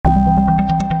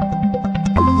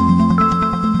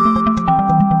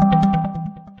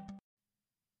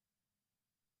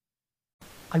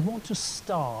I want to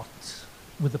start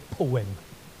with a poem.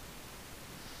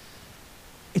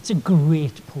 It's a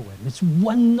great poem. It's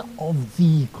one of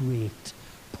the great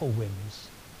poems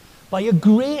by a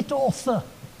great author.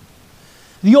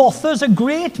 The author's a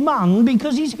great man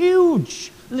because he's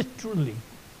huge, literally.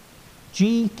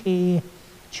 G.K.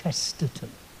 Chesterton.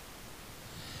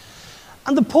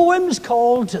 And the poem is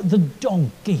called The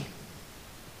Donkey.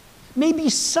 Maybe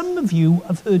some of you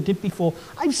have heard it before.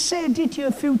 I've said it here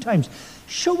a few times.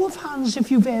 Show of hands if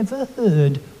you've ever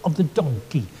heard of The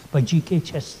Donkey by G.K.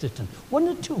 Chesterton. One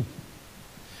or two.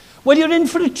 Well, you're in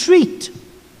for a treat,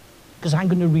 because I'm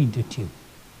going to read it to you.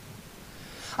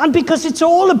 And because it's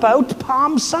all about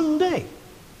Palm Sunday.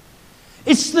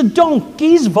 It's the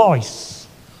donkey's voice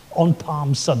on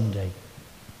Palm Sunday.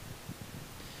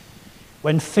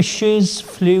 When fishes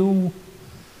flew,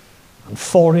 and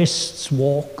forests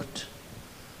walked,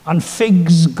 and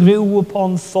figs grew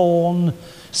upon thorn,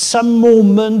 some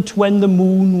moment when the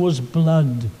moon was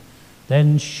blood,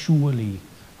 then surely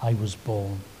I was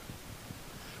born.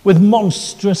 With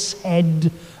monstrous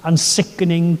head and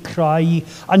sickening cry,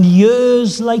 and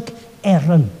years like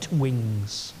errant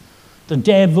wings, the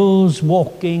devil's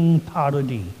walking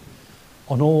parody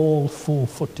on all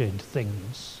four-footed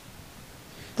things.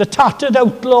 The tattered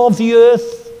outlaw of the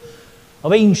earth,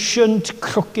 of ancient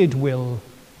crooked will,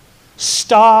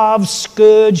 starve,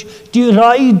 scourge,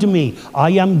 deride me.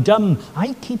 I am dumb,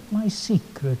 I keep my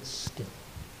secret still.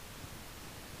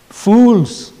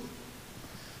 Fools,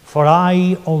 for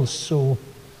I also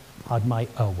had my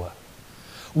hour.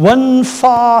 One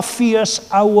far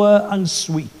fierce hour and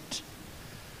sweet.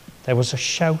 There was a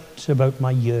shout about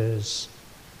my years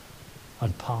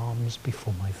and palms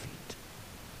before my feet.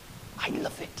 I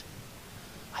love it.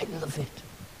 I love it.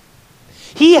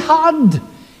 He had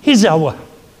his hour.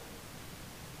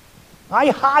 I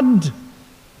had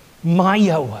my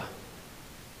hour.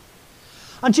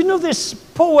 And you know, this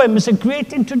poem is a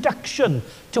great introduction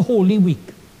to Holy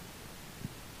Week.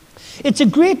 It's a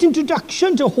great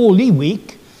introduction to Holy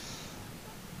Week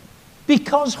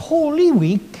because Holy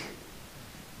Week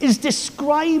is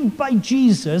described by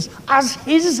Jesus as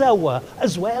his hour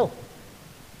as well.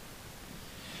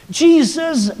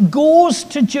 Jesus goes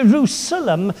to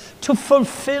Jerusalem to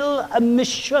fulfill a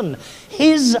mission.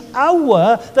 His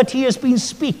hour that he has been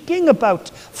speaking about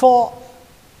for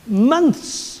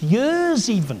months, years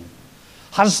even,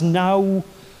 has now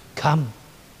come.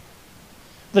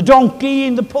 The donkey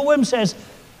in the poem says,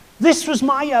 "This was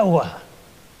my hour."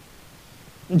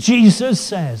 And Jesus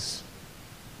says,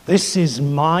 "This is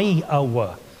my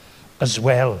hour as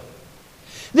well."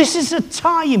 This is a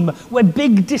time where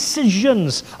big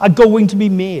decisions are going to be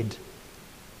made.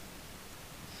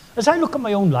 As I look at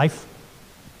my own life,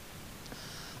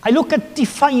 I look at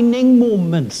defining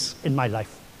moments in my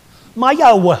life. My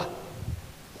hour.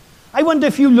 I wonder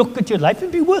if you look at your life,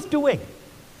 it'd be worth doing.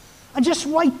 And just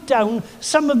write down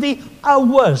some of the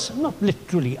hours, not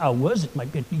literally hours, it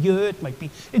might be a year,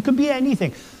 it could be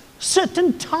anything.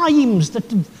 Certain times that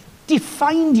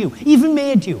defined you, even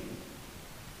made you.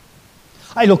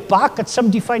 I look back at some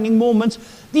defining moments.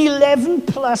 The 11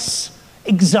 plus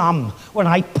exam, when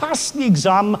I passed the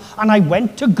exam and I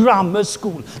went to grammar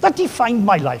school, that defined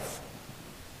my life.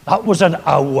 That was an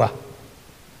hour.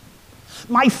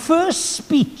 My first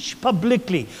speech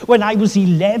publicly when I was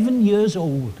 11 years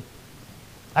old.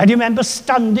 I remember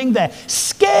standing there,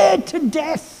 scared to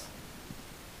death.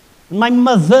 And my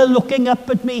mother looking up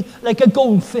at me like a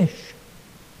goldfish.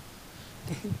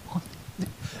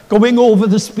 Going over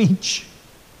the speech.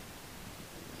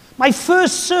 My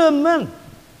first sermon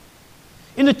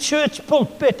in a church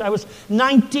pulpit, I was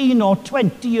 19 or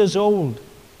 20 years old.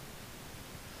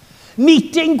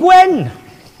 Meeting Gwen.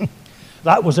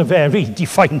 That was a very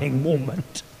defining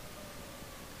moment.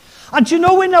 And you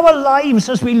know, in our lives,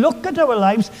 as we look at our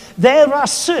lives, there are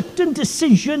certain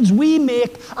decisions we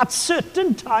make at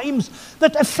certain times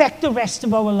that affect the rest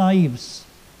of our lives.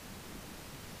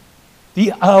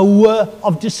 The hour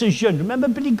of decision. Remember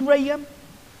Billy Graham?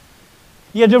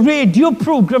 He had a radio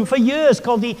program for years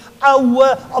called The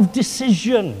Hour of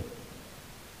Decision.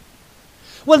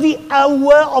 Well, the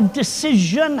hour of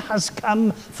decision has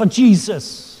come for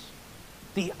Jesus.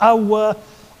 The hour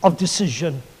of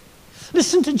decision.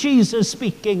 Listen to Jesus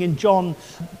speaking in John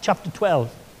chapter 12.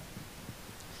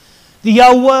 The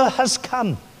hour has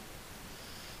come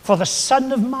for the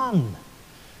Son of Man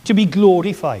to be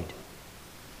glorified.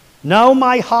 Now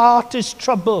my heart is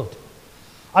troubled,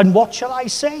 and what shall I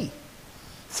say?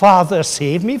 Father,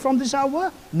 save me from this hour?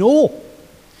 No.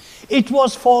 It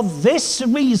was for this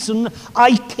reason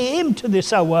I came to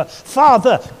this hour.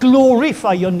 Father,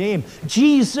 glorify your name.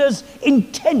 Jesus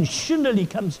intentionally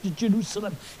comes to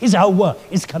Jerusalem. His hour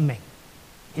is coming.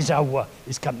 His hour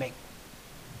is coming.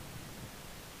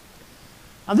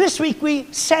 And this week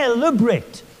we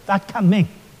celebrate that coming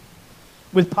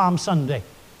with Palm Sunday.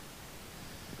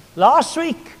 Last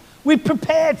week we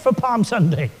prepared for Palm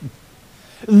Sunday.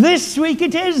 This week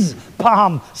it is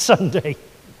Palm Sunday.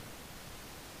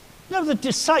 Now the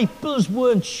disciples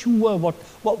weren't sure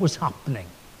what was happening.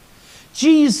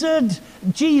 Jesus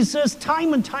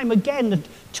time and time again had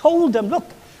told them, look,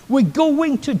 we're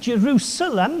going to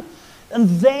Jerusalem, and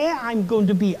there I'm going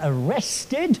to be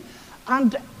arrested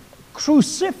and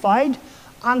crucified,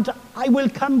 and I will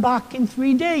come back in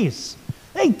 3 days.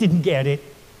 They didn't get it.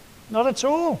 Not at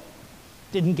all.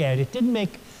 Didn't get it. Didn't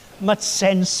make much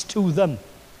sense to them.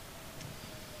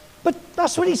 But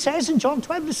that's what he says in John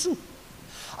 12. Listen,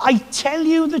 I tell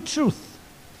you the truth.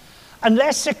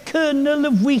 Unless a kernel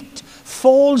of wheat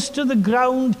falls to the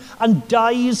ground and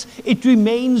dies, it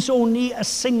remains only a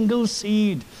single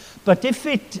seed. But if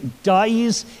it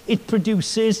dies, it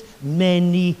produces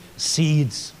many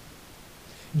seeds.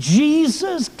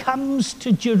 Jesus comes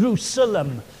to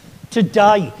Jerusalem to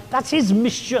die. That's his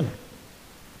mission.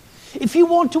 If you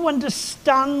want to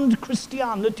understand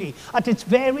Christianity at its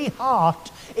very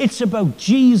heart, it's about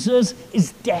Jesus'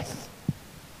 death.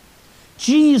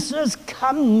 Jesus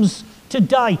comes to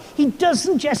die. He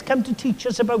doesn't just come to teach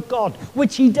us about God,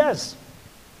 which he does.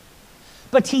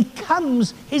 But he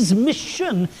comes, his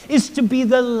mission is to be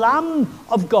the Lamb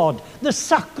of God, the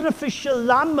sacrificial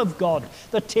Lamb of God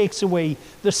that takes away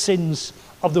the sins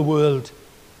of the world.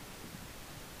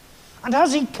 And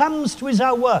as he comes to his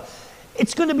hour,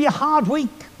 it's going to be a hard week.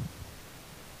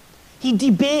 He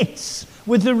debates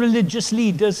with the religious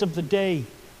leaders of the day.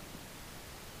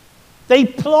 They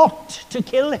plot to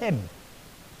kill him.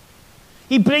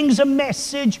 He brings a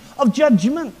message of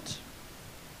judgment.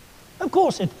 Of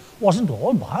course, it wasn't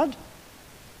all bad.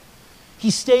 He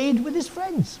stayed with his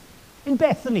friends in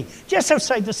Bethany, just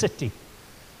outside the city.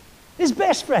 His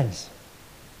best friends,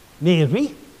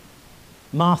 Mary,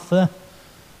 Martha,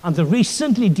 and the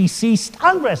recently deceased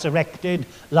and resurrected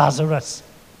Lazarus.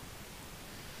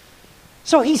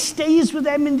 So he stays with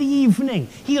them in the evening.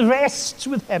 He rests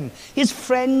with them. His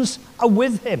friends are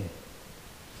with him.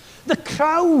 The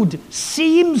crowd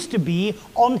seems to be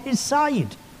on his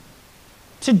side.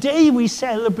 Today we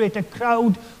celebrate a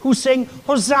crowd who sing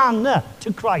Hosanna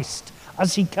to Christ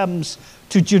as he comes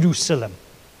to Jerusalem.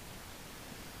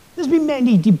 There's been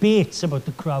many debates about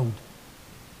the crowd.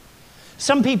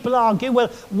 Some people argue, well,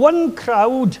 one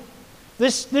crowd,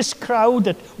 this crowd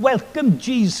that welcomed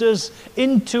Jesus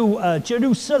into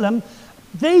Jerusalem,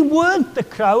 they weren't the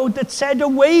crowd that said,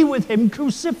 away with him,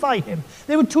 crucify him.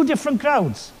 They were two different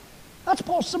crowds. That's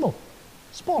possible.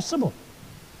 It's possible.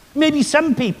 Maybe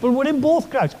some people were in both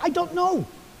crowds. I don't know.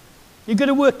 You've got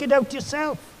to work it out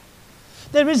yourself.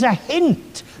 There is a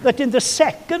hint that in the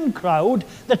second crowd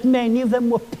that many of them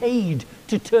were paid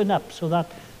to turn up, so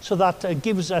that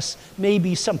gives us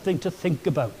maybe something to think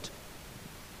about.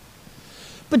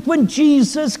 But when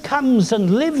Jesus comes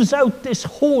and lives out this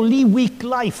Holy Week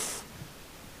life,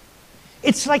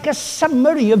 it's like a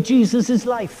summary of Jesus'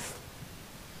 life.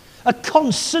 A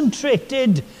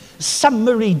concentrated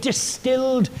summary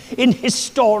distilled in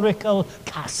historical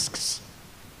casks.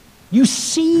 You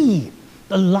see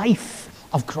the life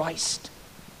of Christ.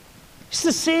 It's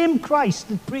the same Christ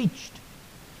that preached,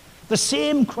 the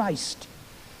same Christ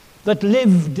that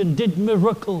lived and did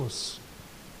miracles.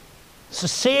 It's the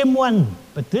same one,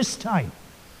 but this time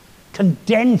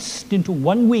condensed into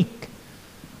 1 week,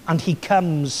 and he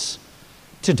comes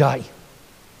to die.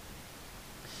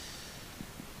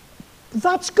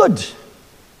 That's good.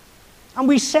 And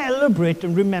we celebrate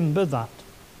and remember that.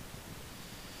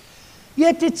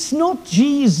 Yet it's not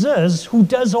Jesus who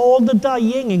does all the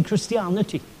dying in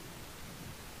Christianity.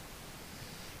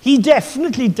 He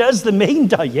definitely does the main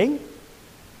dying.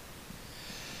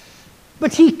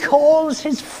 But he calls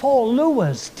his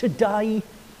followers to die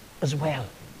as well.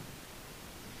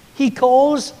 He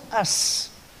calls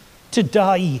us to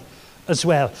die as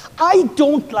well. I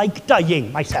don't like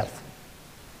dying myself.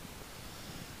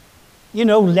 You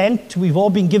know, Lent, we've all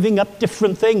been giving up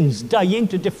different things, dying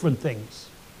to different things.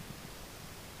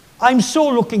 I'm so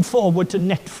looking forward to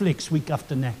Netflix week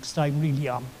after next. I really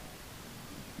am.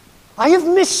 I have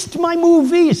missed my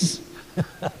movies.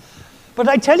 But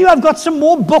I tell you, I've got some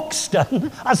more books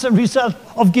done as a result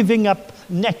of giving up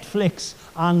Netflix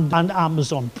and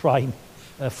Amazon Prime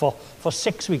for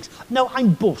 6 weeks. Now,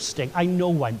 I'm boasting. I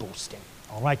know I'm boasting,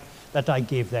 all right? that I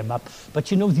gave them up.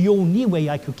 But you know, the only way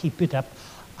I could keep it up,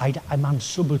 I'm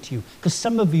answerable to you. Because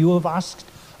some of you have asked,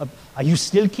 are you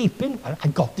still keeping? I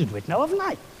got to do it now, haven't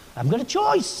I? I haven't got a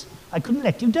choice. I couldn't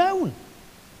let you down.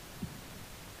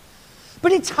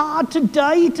 But it's hard to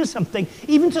die to something,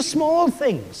 even to small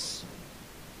things.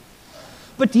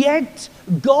 But yet,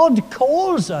 God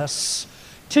calls us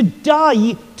to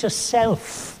die to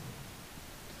self.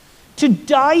 To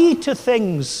die to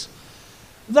things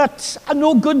that are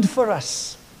no good for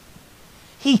us.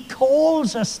 He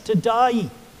calls us to die.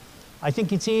 I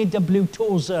think it's A.W.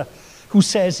 Tozer who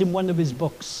says in one of his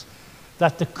books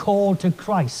that the call to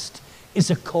Christ is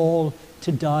a call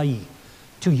to die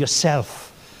to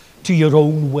yourself, to your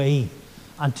own way,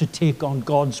 and to take on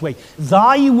God's way.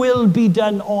 Thy will be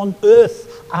done on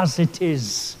earth as it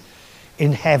is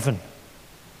in heaven.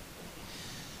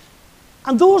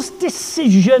 And those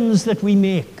decisions that we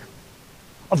make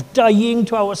of dying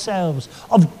to ourselves,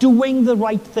 of doing the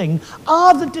right thing,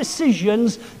 are the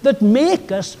decisions that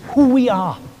make us who we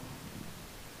are.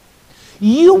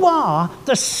 You are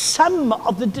the sum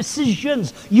of the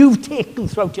decisions you've taken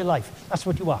throughout your life. That's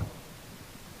what you are.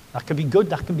 That can be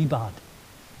good, that can be bad.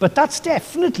 But that's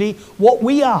definitely what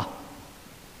we are.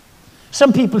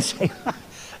 Some people say,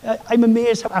 I'm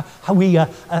amazed how we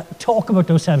talk about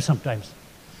ourselves sometimes.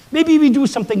 Maybe we do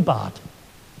something bad.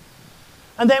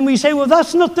 And then we say, well,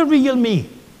 that's not the real me.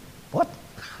 What?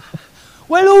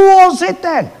 Well, who was it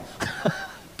then?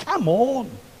 Come on.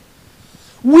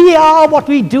 We are what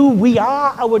we do. We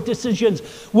are our decisions.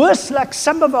 Worse luck,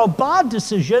 some of our bad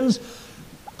decisions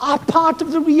are part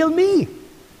of the real me.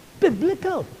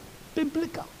 Biblical.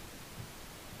 Biblical.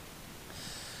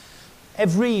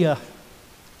 Every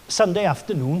Sunday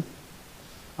afternoon,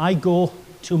 I go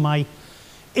to my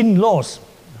in-laws.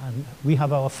 And we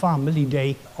have our family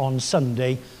day on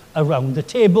Sunday around the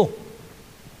table,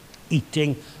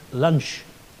 eating lunch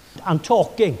and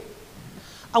talking.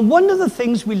 And one of the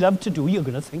things we love to do, you're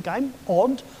going to think I'm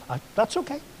odd. That's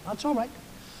okay. That's all right.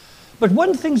 But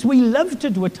one of the things we love to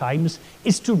do at times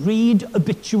is to read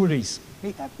obituaries.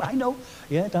 Yeah, I know.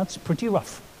 Yeah, that's pretty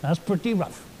rough. That's pretty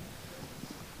rough.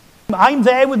 I'm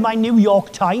there with my New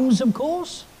York Times, of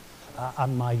course,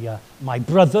 and my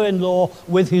brother-in-law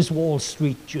with his Wall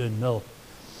Street Journal.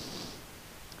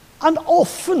 And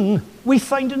often we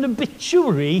find an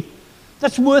obituary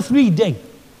that's worth reading,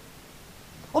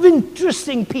 of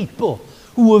interesting people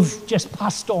who have just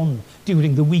passed on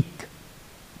during the week.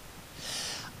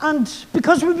 And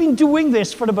because we've been doing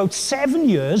this for about 7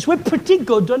 years, we're pretty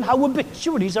good on how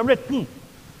obituaries are written.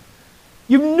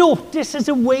 You notice there's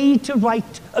a way to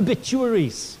write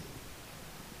obituaries.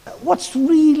 What's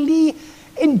really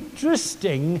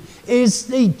interesting is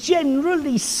they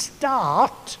generally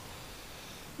start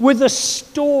with a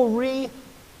story.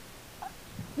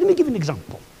 Let me give you an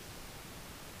example.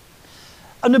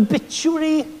 An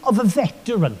obituary of a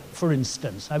veteran, for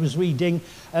instance. I was reading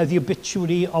the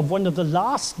obituary of one of the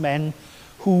last men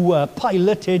who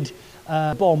piloted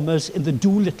bombers in the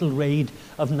Doolittle raid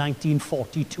of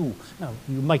 1942. Now,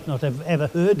 you might not have ever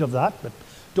heard of that, but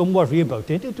don't worry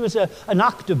about it. It was an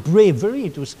act of bravery.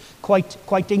 It was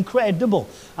quite incredible.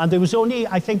 And there was only,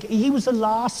 I think, he was the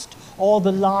last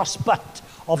but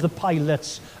of the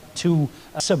pilots to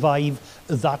survive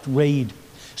that raid.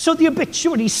 So the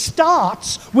obituary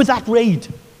starts with that raid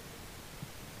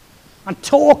and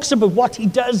talks about what he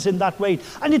does in that raid.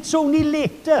 And it's only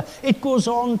later it goes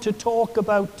on to talk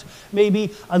about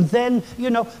maybe, and then,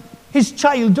 his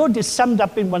childhood is summed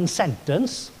up in one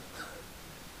sentence.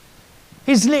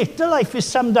 His later life is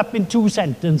summed up in 2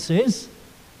 sentences.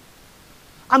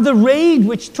 And the raid,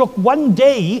 which took 1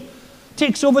 day,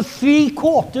 takes over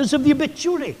 3/4 of the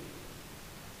obituary.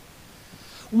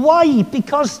 Why?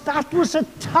 Because that was a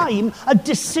time a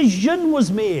decision was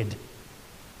made.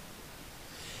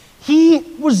 He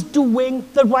was doing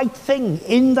the right thing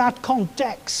in that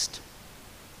context.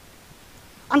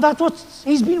 And that's what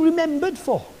he's been remembered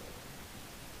for.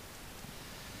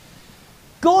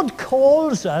 God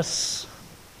calls us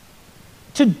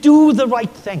to do the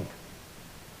right thing.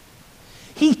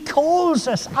 He calls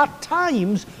us at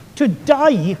times to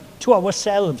die to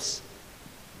ourselves.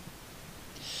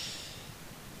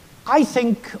 I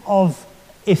think of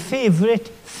a favorite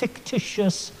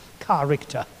fictitious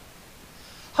character.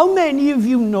 How many of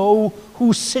you know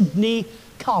who Sidney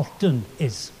Carlton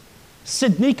is?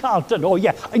 Sidney Carlton. Oh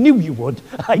yeah, I knew you would.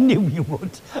 I knew you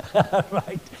would.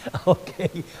 Right.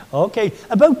 Okay.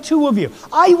 About 2 of you.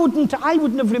 I wouldn't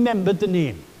have remembered the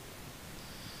name.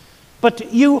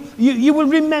 But you will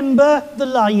remember the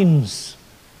lines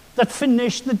that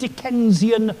finished the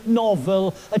Dickensian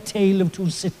novel A Tale of Two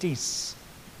Cities.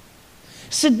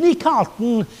 Sidney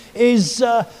Carton is,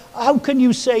 how can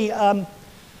you say,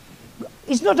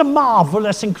 he's not a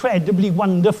marvelous, incredibly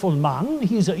wonderful man.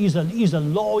 He's a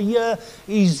lawyer.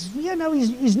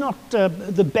 He's not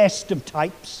the best of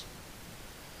types.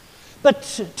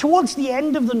 But towards the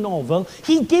end of the novel,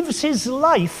 he gives his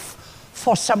life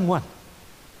for someone.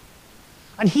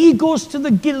 And he goes to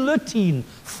the guillotine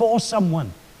for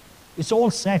someone. It's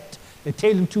all set, A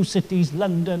Tale of Two Cities,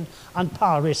 London and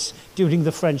Paris during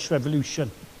the French Revolution.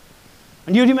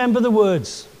 And you remember the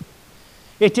words.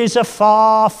 It is a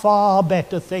far, far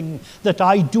better thing that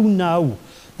I do now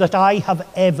that I have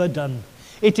ever done.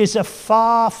 It is a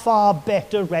far, far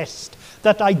better rest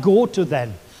that I go to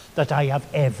then that I have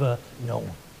ever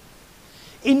known.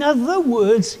 In other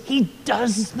words, he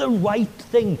does the right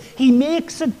thing. He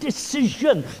makes a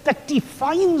decision that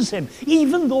defines him,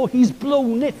 even though he's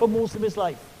blown it for most of his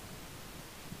life.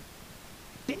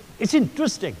 It's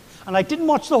interesting. And I didn't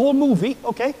watch the whole movie,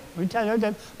 okay? But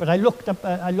I looked up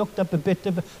a bit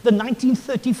of the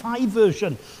 1935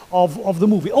 version of the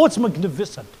movie. Oh, it's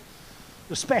magnificent.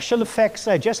 The special effects,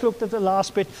 I just looked at the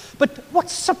last bit. But what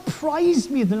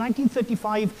surprised me in the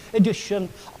 1935 edition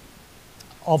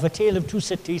of A Tale of Two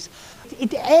Cities,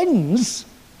 it ends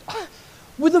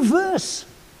with a verse.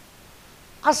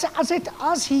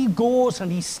 As he goes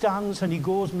and he stands and he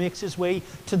goes, makes his way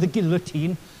to the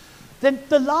guillotine, then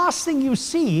the last thing you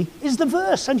see is the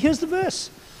verse. And here's the verse.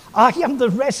 I am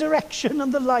the resurrection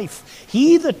and the life.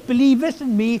 He that believeth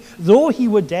in me, though he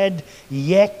were dead,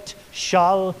 yet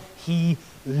shall he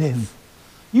live.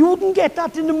 You wouldn't get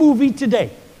that in the movie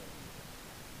today.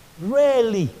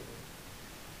 Rarely.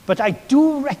 But I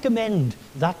do recommend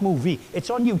that movie.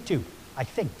 It's on YouTube, I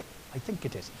think. I think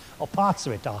it is. Or parts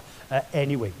of it are.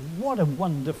 Anyway, what a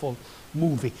wonderful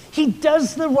movie. He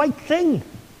does the right thing.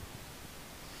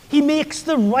 He makes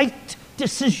the right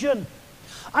decision.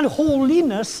 And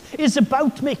holiness is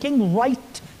about making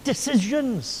right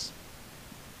decisions.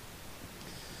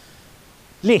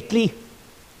 Lately,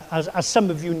 as some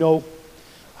of you know,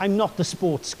 I'm not the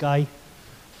sports guy,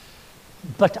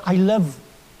 but I love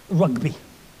rugby.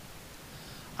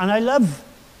 And I love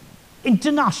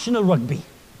international rugby.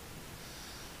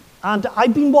 And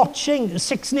I've been watching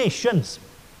Six Nations.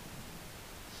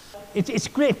 It's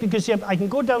great because I can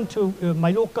go down to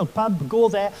my local pub, go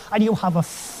there, and you have a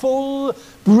full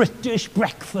British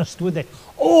breakfast with it.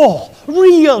 Oh,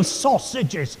 real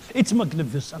sausages. It's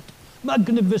magnificent.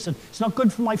 Magnificent. It's not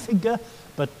good for my figure,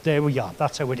 but there we are.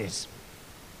 That's how it is.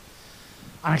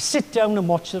 And I sit down and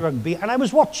watch the rugby, and I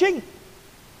was watching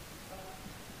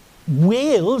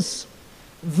Wales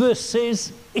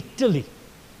versus Italy.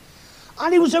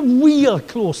 And it was a real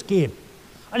close game.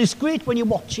 And it's great when you're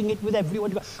watching it with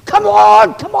everyone. Come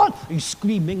on, come on! Are you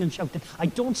screaming and shouting? I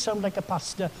don't sound like a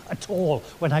pastor at all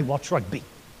when I watch rugby.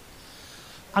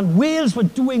 And Wales were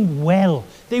doing well.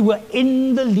 They were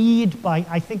in the lead by,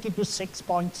 I think it was 6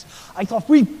 points. I thought,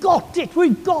 we've got it,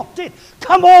 we've got it.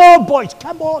 Come on, boys,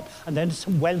 come on. And then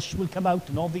some Welsh will come out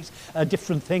and all these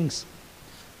different things.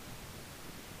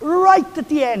 Right at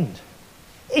the end,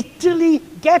 Italy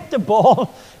get the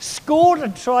ball, score a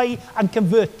try and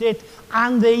convert it,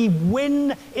 and they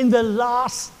win in the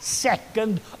last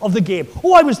second of the game.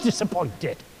 Oh, I was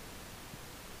disappointed.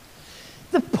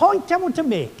 The point I want to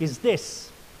make is this.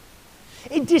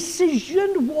 A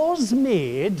decision was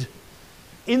made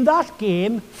in that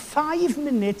game 5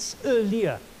 minutes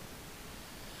earlier.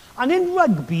 And in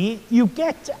rugby, you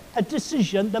get a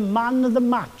decision, the man of the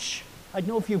match. I don't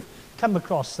know if you've come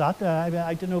across that.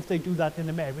 I don't know if they do that in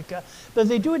America, but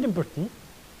they do it in Britain.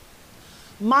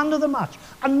 Man of the match.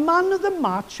 And man of the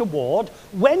match award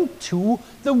went to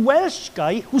the Welsh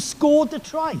guy who scored the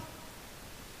try.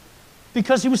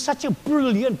 Because it was such a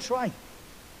brilliant try.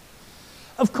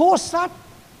 Of course,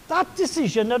 that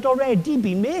decision had already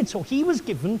been made, so he was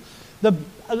given,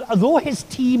 although his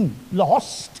team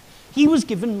lost, he was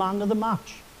given man of the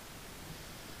match.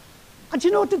 And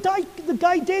you know what the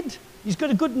guy did? He's got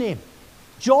a good name.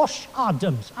 Josh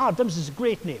Adams. Adams is a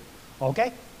great name,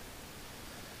 okay?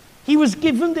 He was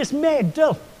given this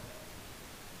medal.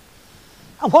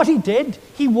 And what he did,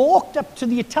 he walked up to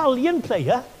the Italian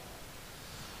player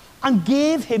and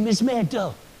gave him his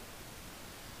medal.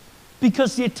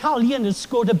 Because the Italian had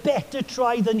scored a better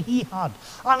try than he had.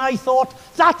 And I thought,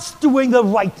 that's doing the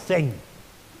right thing.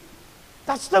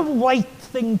 That's the right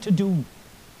thing to do.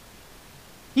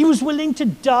 He was willing to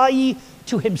die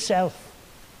to himself.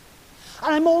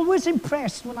 And I'm always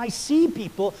impressed when I see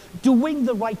people doing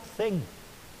the right thing.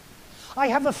 I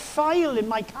have a file in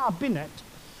my cabinet,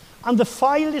 and the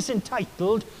file is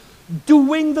entitled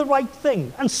Doing the Right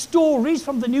Thing, and stories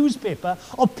from the newspaper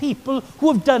of people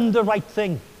who have done the right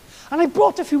thing. And I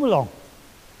brought a few along.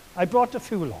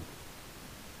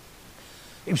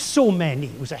 It was so many.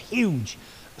 It was a huge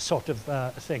sort of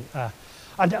thing.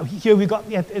 And here we got,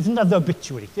 there's another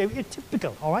obituary. They're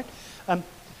typical, all right?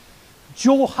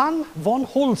 Johann von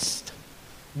Holst,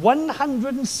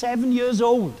 107 years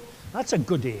old. That's a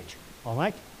good age, all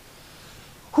right?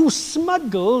 Who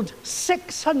smuggled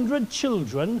 600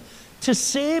 children to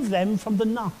save them from the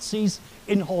Nazis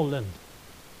in Holland.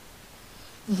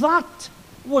 That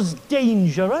was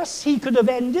dangerous. He could have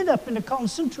ended up in a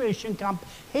concentration camp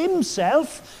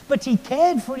himself, but he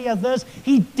cared for the others.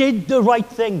 He did the right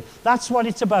thing. That's what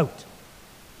it's about.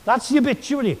 That's the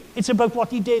obituary. It's about what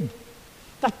he did.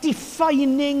 That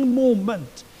defining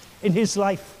moment in his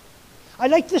life. I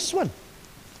like this one.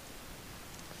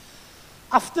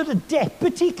 After a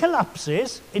deputy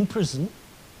collapses in prison,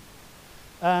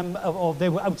 or they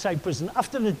were outside prison,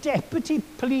 after the deputy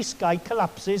police guy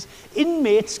collapses,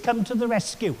 inmates come to the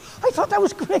rescue. I thought that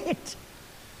was great.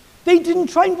 They didn't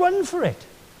try and run for it.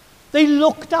 They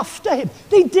looked after him.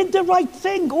 They did the right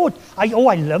thing. I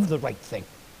love the right thing.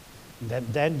 And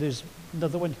then there's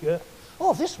another one here.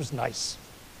 Oh, this was nice.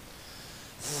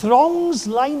 Throngs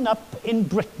line up in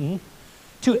Britain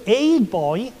to aid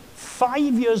boy,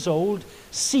 5 years old,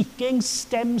 seeking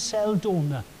stem cell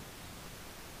donor.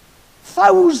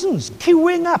 Thousands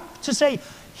queuing up to say,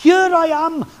 here I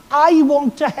am, I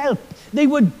want to help. They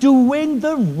were doing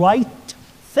the right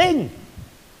thing.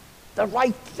 The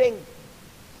right thing.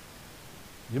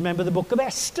 You remember the book of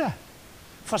Esther?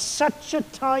 For such a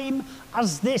time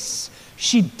as this,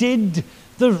 she did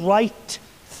the right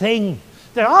thing.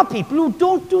 There are people who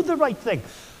don't do the right thing.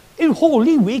 In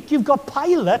Holy Week, you've got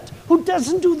Pilate who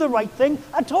doesn't do the right thing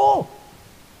at all.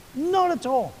 Not at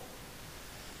all.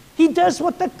 He does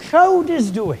what the crowd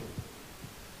is doing.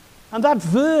 And that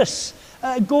verse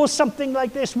goes something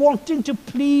like this. Wanting to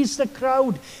please the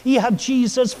crowd, he had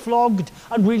Jesus flogged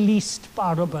and released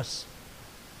Barabbas.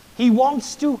 He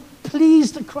wants to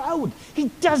please the crowd. He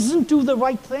doesn't do the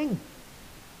right thing.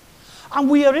 And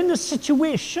we are in a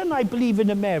situation, I believe, in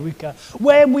America,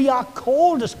 where we are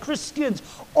called as Christians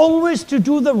always to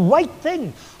do the right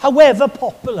thing, however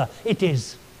popular it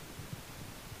is.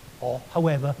 Or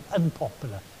however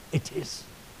unpopular it is.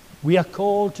 We are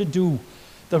called to do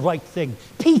the right thing.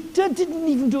 Peter didn't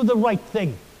even do the right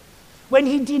thing when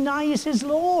he denies his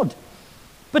Lord.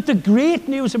 But the great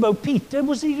news about Peter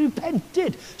was he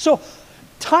repented. So,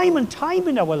 time and time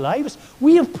in our lives,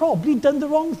 we have probably done the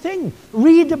wrong thing.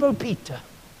 Read about Peter.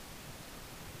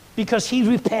 Because he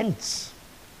repents.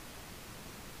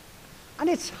 And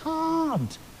it's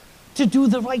hard to do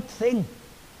the right thing.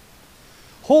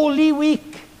 Holy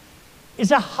Week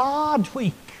is a hard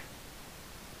week.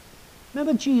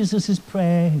 Remember Jesus'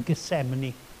 prayer in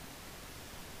Gethsemane?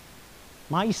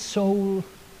 My soul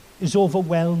is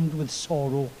overwhelmed with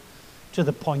sorrow to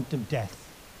the point of death.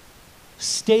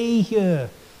 Stay here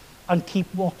and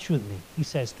keep watch with me, he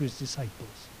says to his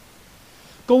disciples.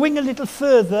 Going a little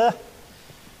further,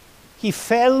 he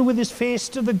fell with his face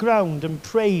to the ground and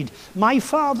prayed, my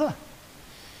Father,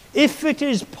 if it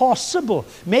is possible,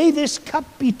 may this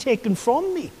cup be taken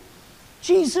from me.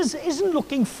 Jesus isn't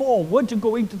looking forward to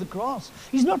going to the cross.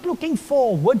 He's not looking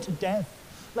forward to death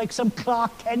like some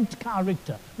Clark Kent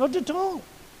character. Not at all.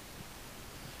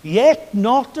 Yet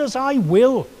not as I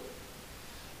will,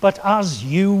 but as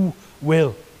you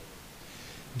will.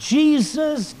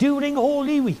 Jesus, during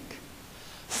Holy Week,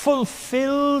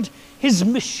 fulfilled his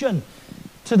mission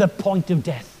to the point of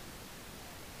death.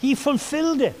 He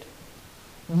fulfilled it.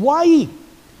 Why?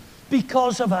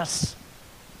 Because of us.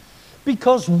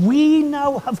 Because we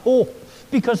now have hope.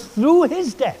 Because through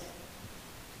his death,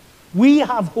 we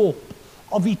have hope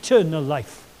of eternal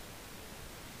life.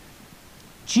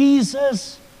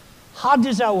 Jesus had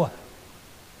his hour.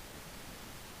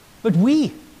 But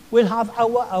we will have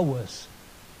our hours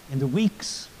in the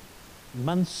weeks,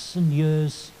 months, and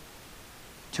years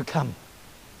to come.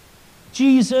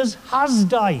 Jesus has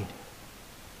died.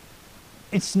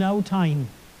 It's now time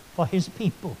for his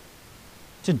people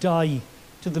to die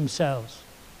to themselves.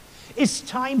 It's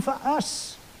time for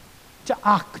us to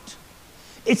act.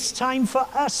 It's time for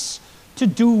us to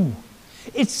do.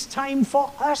 It's time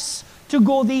for us to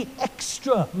go the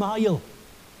extra mile.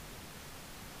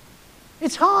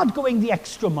 It's hard going the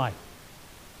extra mile.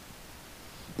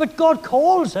 But God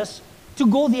calls us to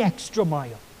go the extra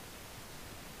mile.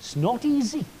 It's not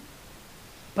easy,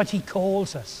 but he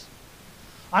calls us.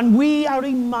 And we are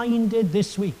reminded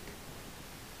this week,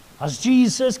 as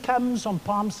Jesus comes on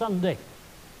Palm Sunday,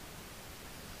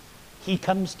 he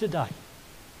comes to die.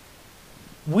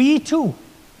 We too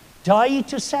die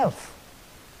to self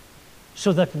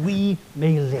so that we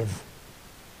may live.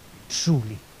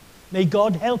 truly. May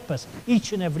God help us,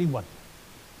 each and every one,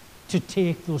 to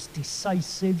take those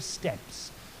decisive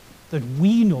steps that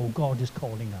we know God is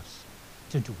calling us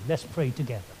to do. Let's pray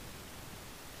together.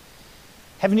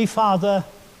 Heavenly Father,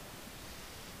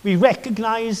 we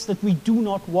recognize that we do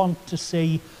not want to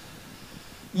say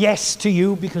yes to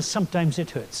you because sometimes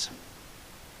it hurts.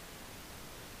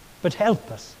 But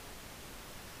help us.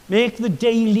 Make the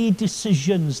daily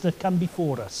decisions that come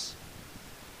before us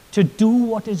to do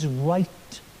what is right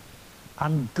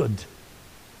and good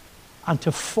and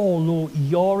to follow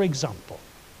your example.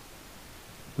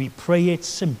 We pray it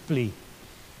simply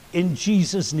in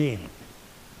Jesus' name.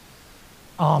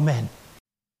 Amen.